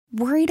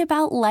Worried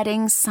about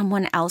letting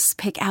someone else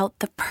pick out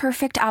the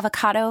perfect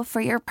avocado for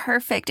your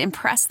perfect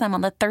impress them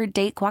on the third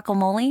date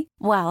guacamole?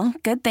 Well,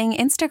 good thing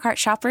Instacart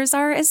shoppers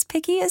are as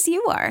picky as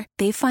you are.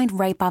 They find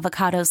ripe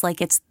avocados like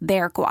it's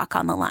their guac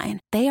on the line.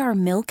 They are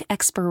milk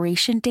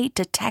expiration date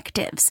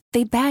detectives.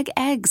 They bag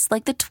eggs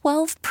like the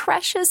 12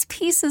 precious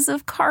pieces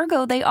of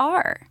cargo they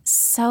are.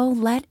 So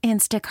let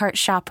Instacart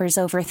shoppers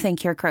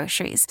overthink your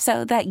groceries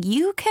so that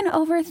you can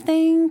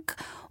overthink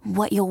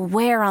what you'll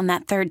wear on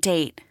that third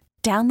date.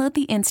 Download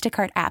the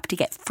Instacart app to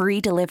get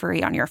free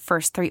delivery on your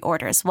first 3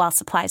 orders while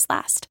supplies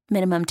last.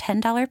 Minimum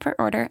 $10 per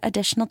order.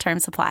 Additional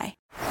terms apply.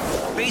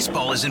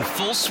 Baseball is in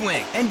full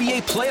swing.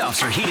 NBA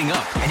playoffs are heating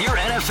up, and your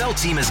NFL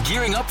team is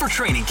gearing up for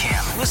training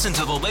camp. Listen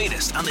to the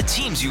latest on the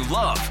teams you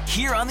love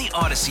here on the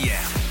Odyssey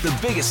app. The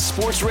biggest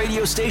sports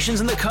radio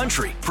stations in the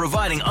country,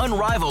 providing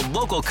unrivaled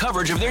local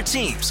coverage of their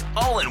teams,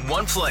 all in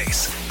one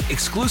place.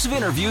 Exclusive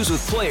interviews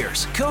with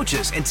players,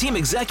 coaches, and team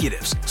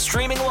executives,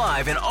 streaming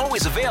live and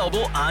always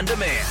available on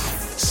demand.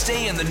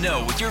 Stay in the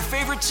know with your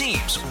favorite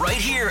teams right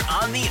here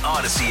on the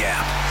Odyssey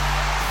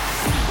app.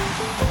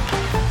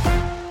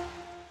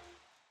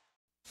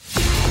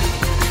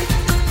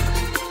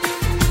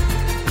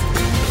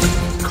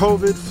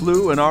 COVID,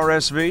 flu, and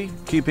RSV,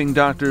 keeping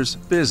doctors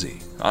busy.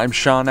 I'm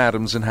Sean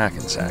Adams in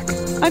Hackensack.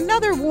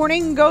 Another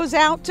warning goes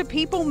out to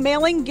people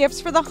mailing gifts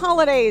for the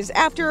holidays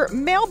after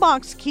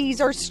mailbox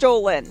keys are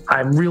stolen.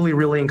 I'm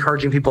really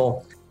encouraging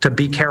people to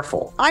be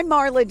careful. I'm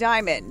Marla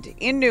Diamond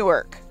in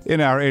Newark.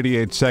 In our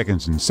 88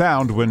 Seconds in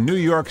Sound, when New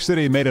York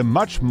City made a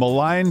much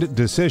maligned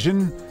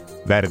decision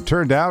that it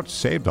turned out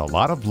saved a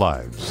lot of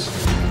lives.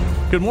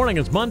 Good morning.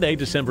 It's Monday,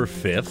 December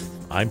 5th.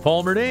 I'm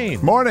Paul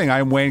Murnane. Morning.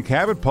 I'm Wayne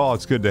Cabot. Paul,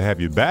 it's good to have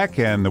you back.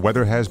 And the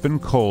weather has been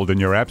cold in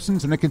your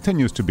absence, and it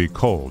continues to be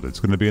cold. It's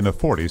going to be in the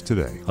 40s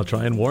today. I'll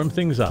try and warm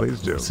things up.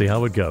 Please do. See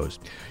how it goes.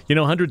 You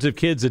know, hundreds of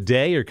kids a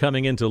day are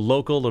coming into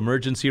local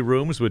emergency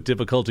rooms with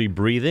difficulty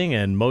breathing,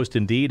 and most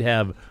indeed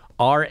have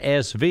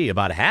RSV.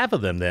 About half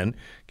of them then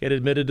get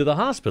admitted to the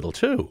hospital,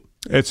 too.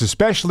 It's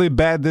especially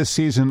bad this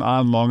season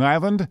on Long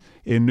Island,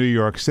 in New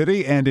York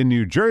City, and in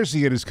New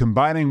Jersey. It is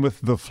combining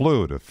with the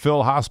flu to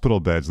fill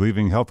hospital beds,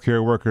 leaving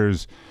healthcare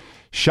workers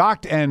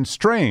shocked and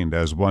strained,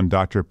 as one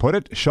doctor put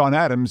it. Sean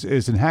Adams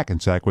is in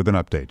Hackensack with an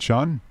update.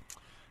 Sean?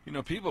 You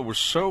know, people were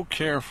so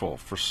careful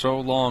for so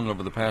long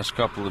over the past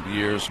couple of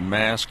years,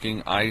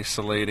 masking,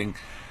 isolating.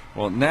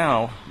 Well,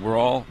 now we're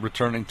all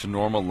returning to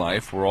normal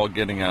life. We're all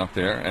getting out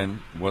there, and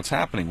what's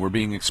happening? We're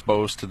being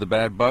exposed to the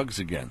bad bugs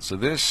again. So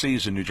this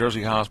season, New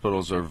Jersey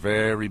hospitals are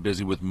very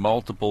busy with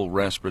multiple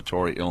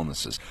respiratory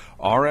illnesses.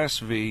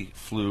 RSV,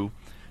 flu,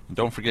 and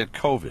don't forget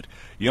COVID.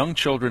 Young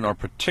children are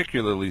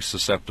particularly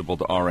susceptible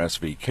to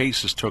RSV.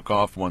 Cases took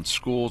off once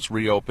schools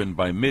reopened.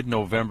 By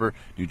mid-November,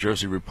 New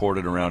Jersey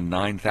reported around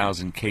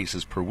 9,000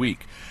 cases per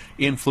week.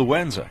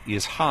 Influenza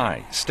is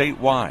high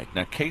statewide.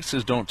 Now,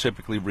 cases don't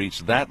typically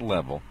reach that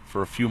level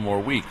for a few more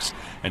weeks,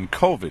 and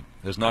COVID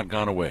has not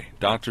gone away.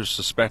 Doctors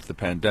suspect the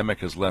pandemic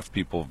has left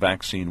people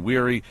vaccine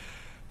weary.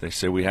 They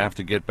say we have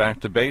to get back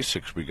to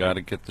basics. We got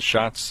to get the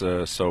shots,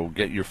 so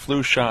get your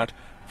flu shot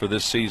for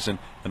this season,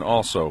 and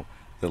also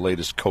the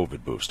latest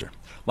COVID booster.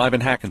 Live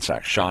in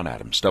Hackensack, Sean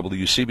Adams,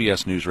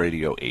 WCBS News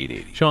Radio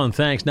 880. Sean,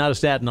 thanks. Now to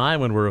Staten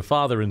Island, where a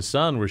father and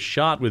son were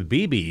shot with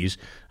BBs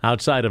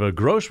outside of a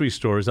grocery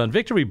store on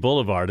Victory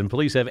Boulevard, and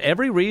police have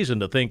every reason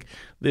to think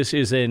this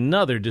is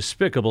another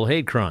despicable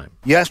hate crime.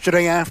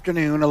 Yesterday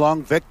afternoon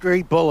along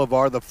Victory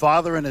Boulevard, the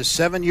father and his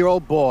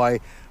 7-year-old boy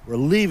were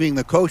leaving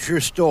the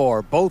kosher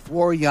store. Both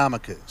wore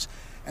yarmulkes.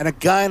 And a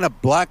guy in a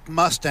black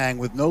Mustang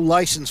with no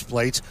license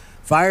plates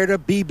fired a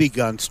BB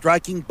gun,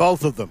 striking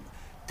both of them.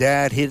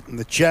 Dad hit in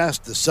the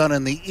chest, the son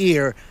in the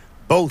ear.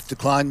 Both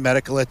declined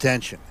medical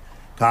attention.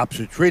 Cops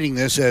are treating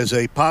this as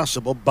a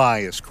possible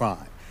bias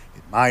crime.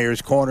 In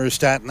Myers Corners,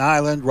 Staten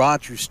Island,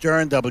 Roger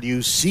Stern,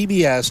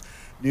 WCBS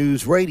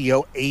News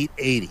Radio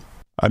 880.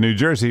 A New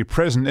Jersey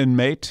prison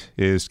inmate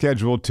is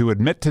scheduled to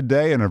admit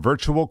today in a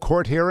virtual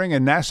court hearing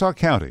in Nassau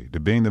County to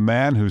being the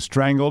man who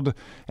strangled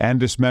and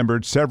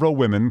dismembered several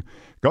women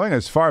going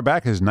as far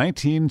back as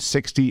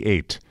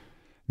 1968.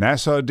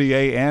 Nassau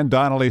DA Ann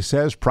Donnelly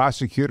says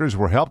prosecutors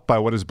were helped by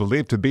what is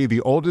believed to be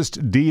the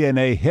oldest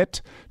DNA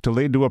hit to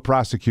lead to a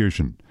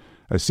prosecution.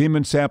 A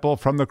semen sample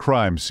from the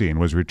crime scene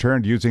was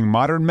returned using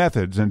modern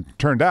methods and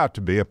turned out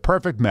to be a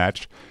perfect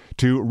match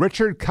to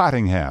Richard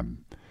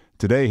Cottingham.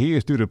 Today, he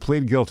is due to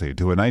plead guilty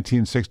to a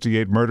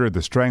 1968 murder,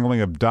 the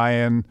strangling of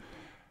Diane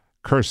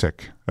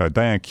Cusick, a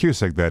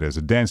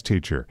dance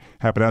teacher,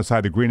 happened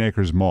outside the Green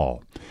Acres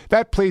Mall.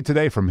 That plea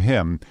today from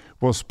him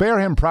will spare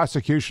him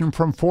prosecution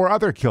from 4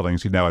 other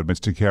killings he now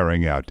admits to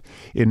carrying out.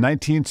 In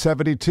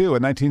 1972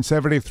 and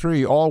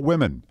 1973, all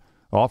women,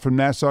 all from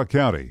Nassau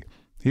County.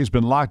 He's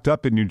been locked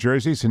up in New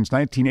Jersey since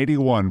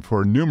 1981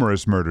 for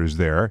numerous murders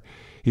there.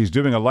 He's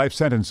doing a life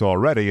sentence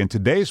already, and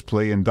today's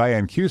plea in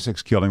Diane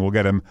Cusick's killing will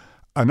get him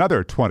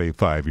another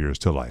 25 years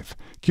to life.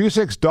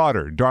 Cusick's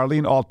daughter,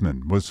 Darlene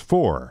Altman, was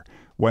 4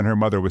 when her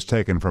mother was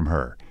taken from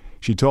her.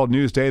 She told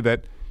Newsday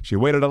that She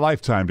waited a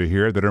lifetime to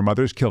hear that her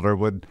mother's killer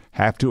would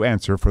have to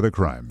answer for the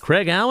crime.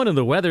 Craig Allen in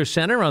the Weather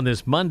Center on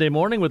this Monday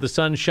morning with the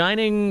sun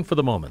shining for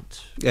the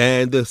moment.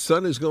 And the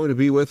sun is going to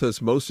be with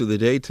us most of the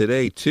day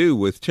today, too,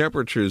 with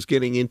temperatures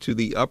getting into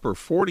the upper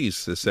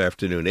 40s this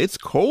afternoon. It's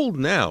cold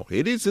now.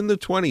 It is in the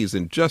 20s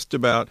in just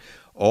about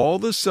all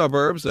the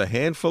suburbs, a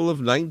handful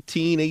of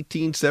 19,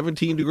 18,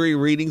 17-degree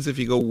readings if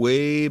you go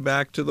way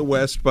back to the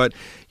west, but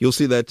you'll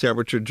see that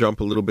temperature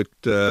jump a little bit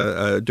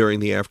during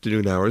the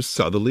afternoon hours.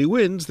 Southerly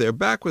winds, they're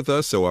back with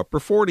us, so upper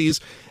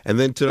 40s. And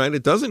then tonight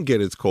it doesn't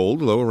get as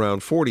cold, low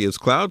around 40 as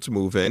clouds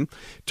move in.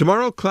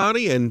 Tomorrow,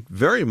 cloudy and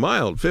very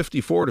mild,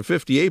 54 to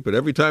 58, but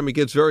every time it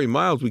gets very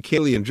mild, we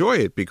can't really enjoy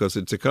it because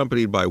it's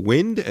accompanied by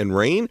wind and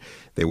rain.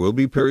 There will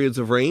be periods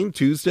of rain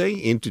Tuesday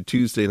into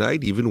Tuesday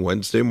night, even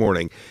Wednesday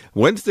morning.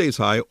 Wednesday's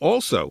high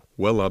also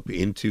well up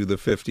into the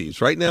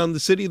 50s. Right now in the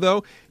city,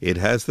 though, it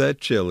has that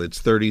chill. It's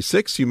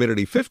 36,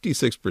 humidity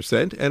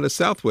 56%, and a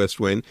southwest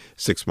wind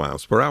 6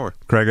 miles per hour.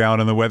 Craig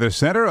Allen in the Weather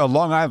Center. A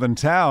Long Island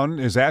town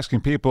is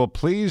asking people,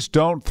 please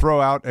don't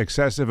throw out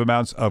excessive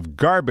amounts of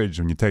garbage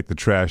when you take the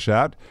trash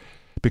out,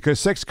 because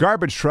 6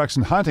 garbage trucks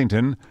in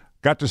Huntington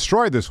got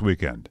destroyed this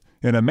weekend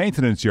in a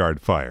maintenance yard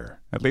fire.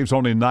 That leaves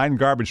only 9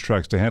 garbage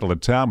trucks to handle a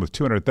town with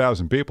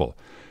 200,000 people.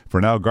 For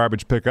now,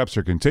 garbage pickups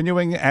are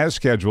continuing as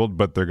scheduled,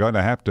 but they're going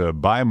to have to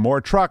buy more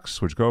trucks,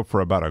 which go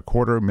for about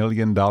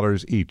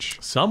 $250,000 each.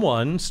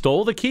 Someone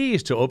stole the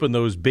keys to open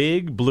those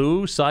big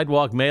blue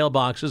sidewalk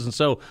mailboxes, and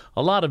so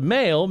a lot of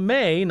mail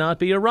may not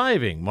be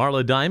arriving.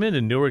 Marla Diamond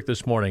in Newark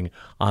this morning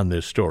on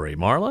this story.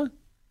 Marla?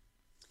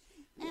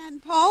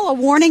 And Paul, a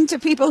warning to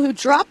people who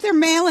drop their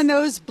mail in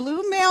those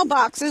blue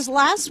mailboxes.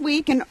 Last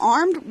week, an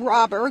armed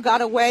robber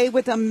got away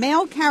with a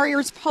mail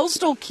carrier's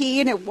postal key,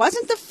 and it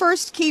wasn't the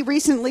first key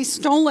recently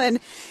stolen.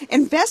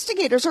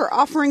 Investigators are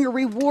offering a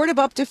reward of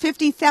up to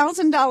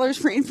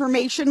 $50,000 for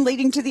information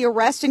leading to the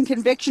arrest and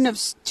conviction of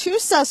 2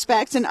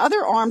 suspects in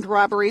other armed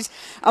robberies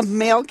of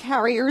mail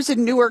carriers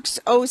in Newark's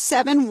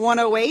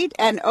 07108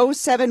 and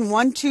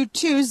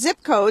 07122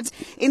 zip codes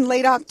in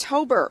late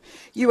October.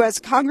 U.S.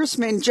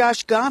 Congressman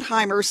Josh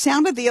Gottheimer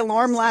sounded the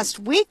alarm last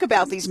week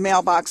about these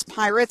mailbox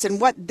pirates and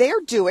what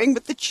they're doing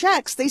with the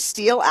checks they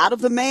steal out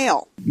of the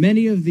mail.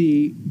 Many of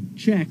the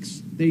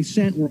checks they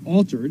sent were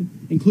altered,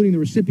 including the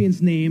recipient's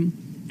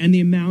name and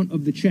the amount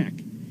of the check.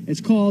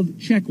 It's called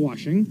check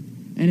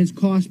washing, and it's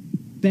cost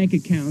bank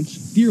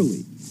accounts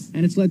dearly,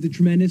 and it's led to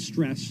tremendous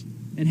stress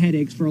and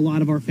headaches for a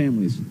lot of our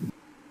families.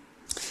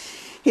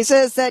 He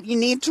says that you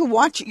need to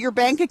watch your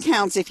bank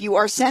accounts if you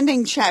are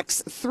sending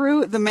checks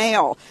through the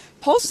mail.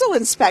 Postal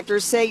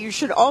inspectors say you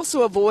should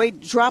also avoid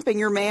dropping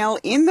your mail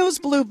in those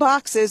blue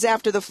boxes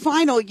after the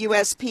final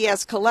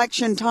USPS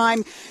collection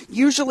time,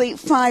 usually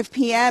 5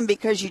 p.m.,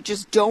 because you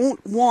just don't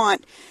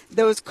want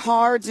those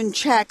cards and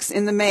checks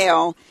in the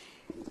mail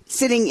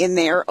sitting in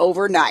there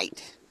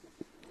overnight.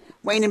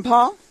 Wayne and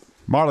Paul?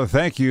 Marla,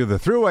 thank you. The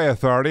Thruway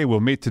Authority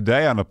will meet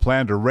today on a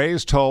plan to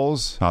raise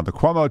tolls on the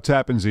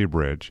Cuomo-Tappan Zee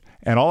Bridge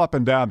and all up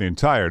and down the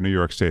entire New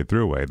York State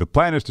Thruway. The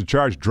plan is to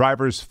charge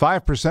drivers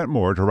 5%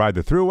 more to ride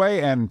the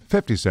Thruway and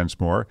 50 cents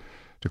more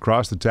to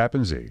cross the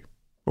Tappan Zee,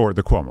 or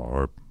the Cuomo,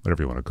 or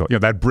whatever you want to call it.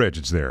 That bridge,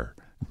 it's there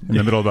in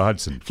the middle of the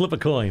Hudson. Flip a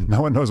coin.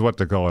 No one knows what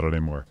to call it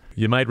anymore.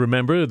 You might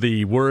remember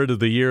the word of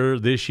the year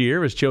this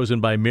year, as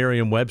chosen by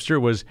Merriam-Webster,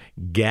 was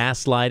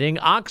gaslighting.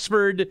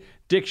 Oxford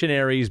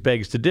Dictionaries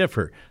begs to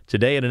differ.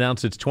 Today it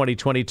announced its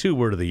 2022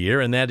 word of the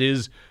year, and that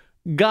is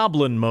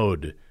goblin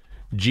mode.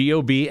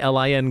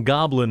 Goblin,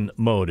 goblin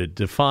mode. It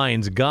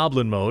defines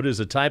goblin mode as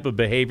a type of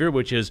behavior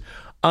which is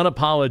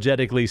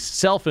unapologetically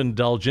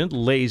self-indulgent,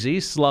 lazy,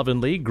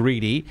 slovenly,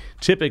 greedy,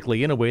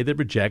 typically in a way that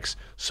rejects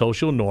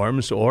social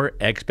norms or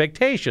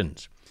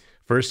expectations.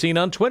 First seen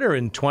on Twitter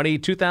in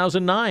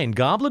 2009,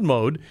 goblin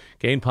mode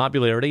gained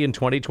popularity in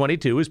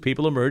 2022 as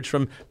people emerged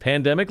from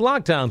pandemic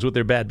lockdowns with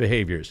their bad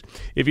behaviors.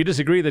 If you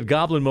disagree that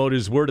goblin mode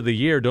is word of the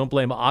year, don't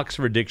blame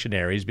Oxford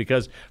Dictionaries,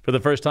 because for the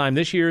first time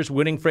this year's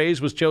winning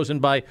phrase was chosen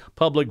by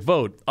public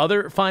vote.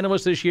 Other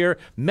finalists this year,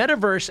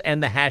 metaverse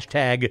and the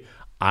hashtag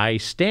I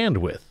stand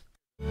with.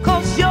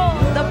 'Cause you're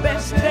the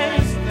best thing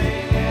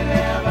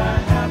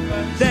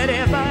that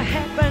ever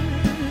happened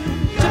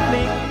to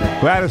me.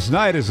 Gladys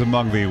Knight is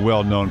among the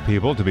well-known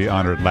people to be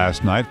honored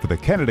last night for the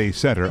Kennedy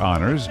Center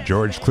honors.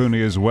 George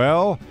Clooney as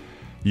well.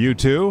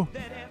 U2,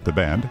 the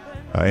band,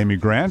 Amy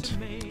Grant.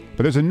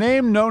 But there's a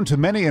name known to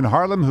many in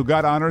Harlem who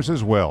got honors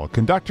as well.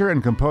 Conductor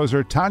and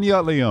composer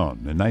Tanya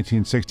Leon. In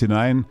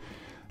 1969,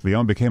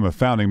 Leon became a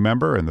founding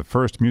member and the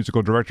first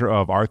musical director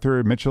of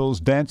Arthur Mitchell's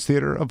Dance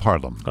Theater of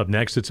Harlem. Up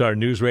next, it's our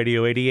News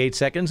Radio 88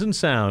 Seconds in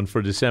Sound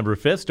for December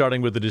 5th,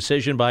 starting with a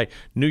decision by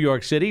New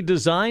York City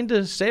designed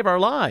to save our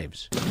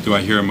lives. Do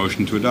I hear a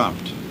motion to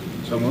adopt?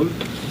 So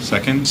moved.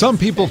 Second. Some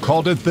people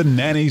called it the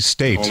nanny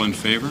state. All in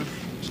favor?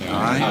 Say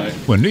aye.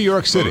 When New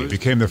York City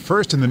became the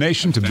first in the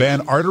nation to ban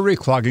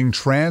artery-clogging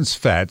trans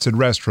fats in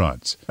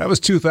restaurants. That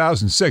was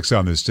 2006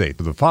 on this date.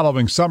 But the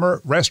following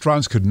summer,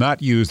 restaurants could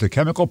not use the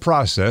chemical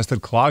process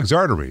that clogs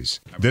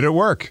arteries. Did it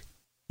work?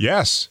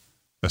 Yes.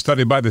 A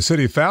study by the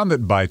city found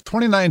that by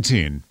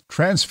 2019,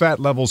 trans fat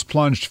levels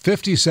plunged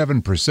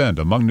 57%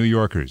 among New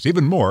Yorkers,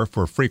 even more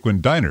for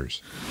frequent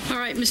diners. All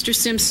right, Mr.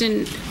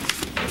 Simpson,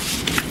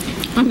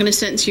 I'm going to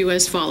sentence you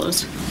as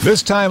follows.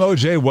 This time,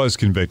 O.J. was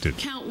convicted.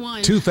 Count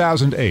one.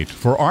 2008,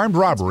 for armed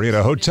robbery at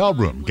a hotel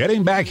room.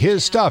 Getting back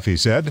his stuff, he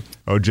said.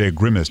 O.J.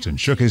 grimaced and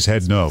shook his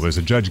head no as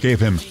a judge gave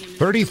him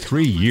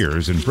 33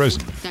 years in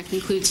prison. That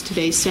concludes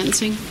today's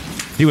sentencing.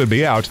 He would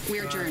be out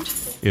We're adjourned.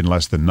 in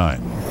less than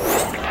 9.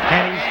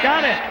 And he's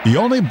got it. The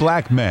only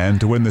black man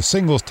to win the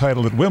singles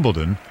title at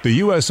Wimbledon, the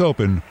U.S.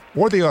 Open,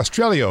 or the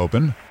Australia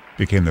Open,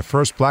 became the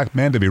first black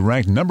man to be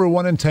ranked number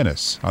 1 in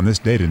tennis on this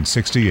date in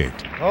 '68.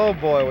 Oh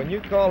boy, when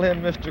you call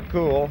him Mr.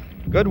 Cool,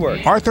 good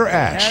work. Arthur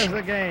Ashe. Has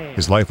a game.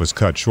 His life was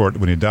cut short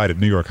when he died at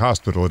New York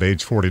Hospital at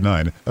age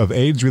 49 of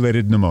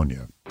AIDS-related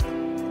pneumonia.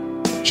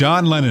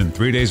 John Lennon,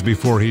 3 days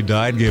before he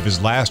died, gave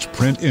his last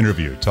print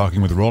interview,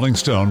 talking with Rolling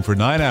Stone for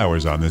 9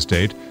 hours on this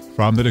date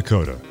from the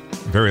Dakota.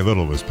 Very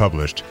little was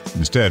published.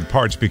 Instead,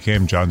 parts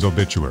became John's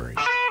obituary.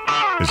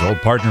 His old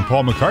partner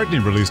Paul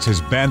McCartney released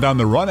his Band on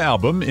the Run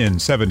album in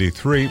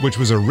 '73, which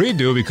was a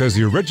redo because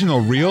the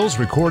original reels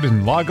recorded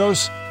in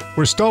Lagos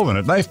were stolen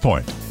at knife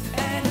point.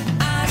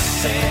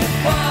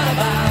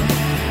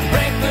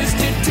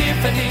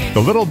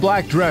 The little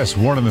black dress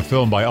worn in the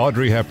film by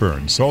Audrey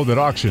Hepburn sold at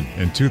auction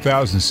in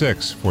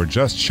 2006 for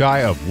just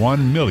shy of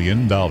 $1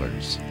 million.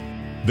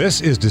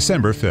 This is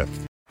December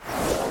 5th.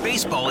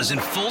 Baseball is in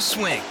full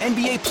swing.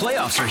 NBA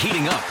playoffs are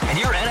heating up, and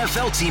your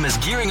NFL team is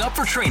gearing up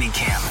for training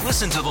camp.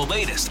 Listen to the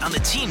latest on the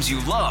teams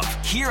you love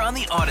here on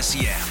the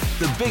Odyssey app.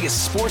 The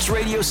biggest sports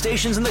radio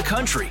stations in the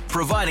country,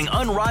 providing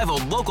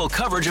unrivaled local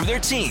coverage of their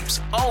teams,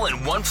 all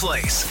in one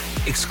place.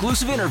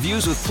 Exclusive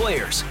interviews with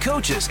players,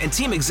 coaches, and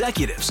team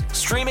executives,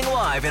 streaming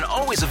live and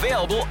always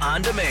available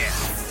on demand.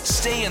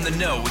 Stay in the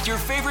know with your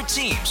favorite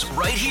teams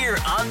right here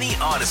on the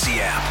Odyssey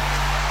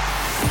app.